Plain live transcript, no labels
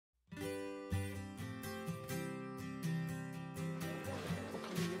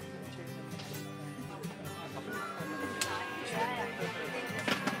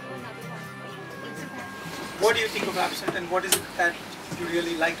what do you think of Absent, and what is it that you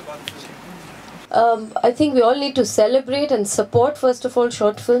really liked about the film? I think we all need to celebrate and support, first of all,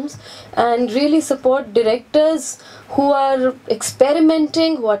 short films, and really support directors who are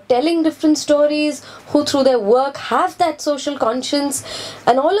experimenting, who are telling different stories, who through their work have that social conscience.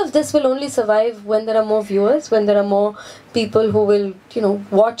 And all of this will only survive when there are more viewers, when there are more people who will,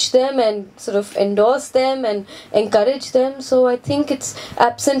 watch them and sort of endorse them and encourage them. So I think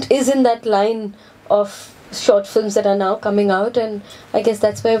Absent is in that line of short films that are now coming out, and I guess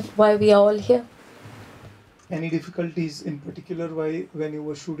that's why we are all here. Any difficulties in particular when you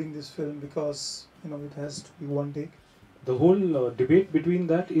were shooting this film, because it has to be one take? The whole debate between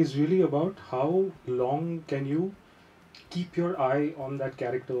that is really about how long can you keep your eye on that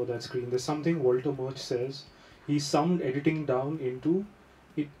character or that screen. There's something Walter Murch says. He summed editing down into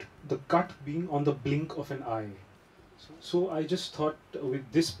the cut being on the blink of an eye. So I just thought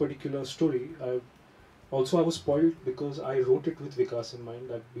with this particular story, I was spoiled because I wrote it with Vikas in mind.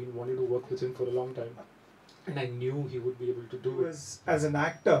 I've been wanting to work with him for a long time, and I knew he would be able to do it. As an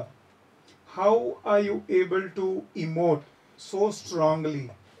actor, how are you able to emote so strongly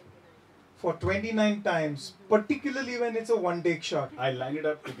for 29 times, particularly when it's a one-take shot? I lined it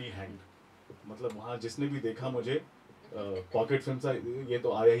up to be hanged. मतलब वहाँ जिसने भी देखा मुझे pocket film सा ये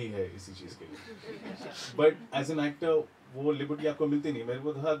तो आया ही है इसी चीज़ के लिए. But as an actor वो लिबर्टी आपको मिलती नहीं. मेरे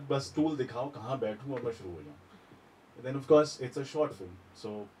को था बस टूल दिखाओ कहाँ बैठूँ और मैं शुरू हो जाऊँ. Then of course it's a short film,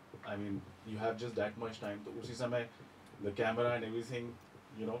 so I mean you have just that much time. तो उसी समय the camera and everything,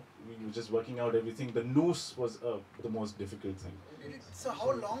 we were just working out everything. The noose was the most difficult thing. So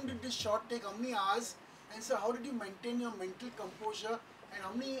how long did this shot take? How many hours? And so how did you maintain your mental composure? And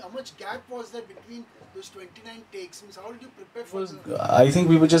how much gap was there between those 29 takes? Means how did you prepare for it? I think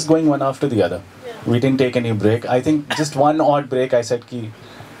we were just going one after the other. Yeah. We didn't take any break. I think just one odd break. I said कि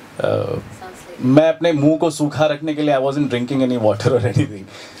मैं अपने मुंह को सूखा रखने के लिए I wasn't drinking any water or anything.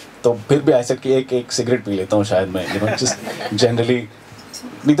 तो फिर भी I said कि एक सिगरेट पी लेता हूँ शायद मैं, just generally.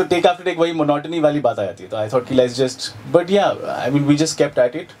 नहीं तो take after take वही monotony वाली बात आ जाती है. तो I thought कि let's just, but yeah, I mean we just kept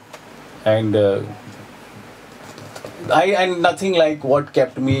at it, and and nothing like what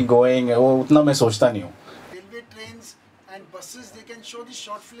kept me going. वो उतना मैं सोचता नहीं हूँ. Railway trains and buses, they can show these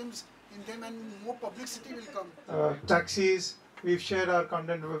short films in them, and more publicity will come. Taxis, we've shared our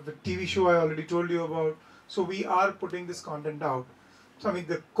content with the TV show I already told you about. So we are putting this content out. So I mean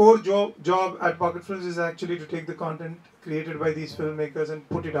the core job at PocketFilms is actually to take the content created by these filmmakers and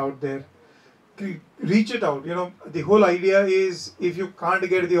put it out there. Reach it out. The whole idea is if you can't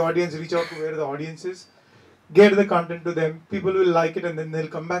get the audience, reach out to where the audience is. Get the content to them. People will like it and then they'll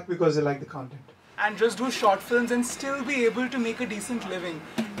come back because they like the content. And just do short films and still be able to make a decent living.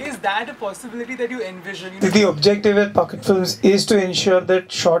 Is that a possibility that you envision? The objective at PocketFilms is to ensure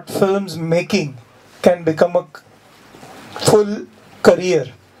that short films making can become a full career.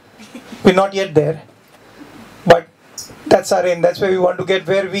 We're not yet there, but that's our aim. That's where we want to get,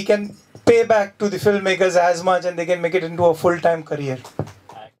 where we can pay back to the filmmakers as much and they can make it into a full-time career.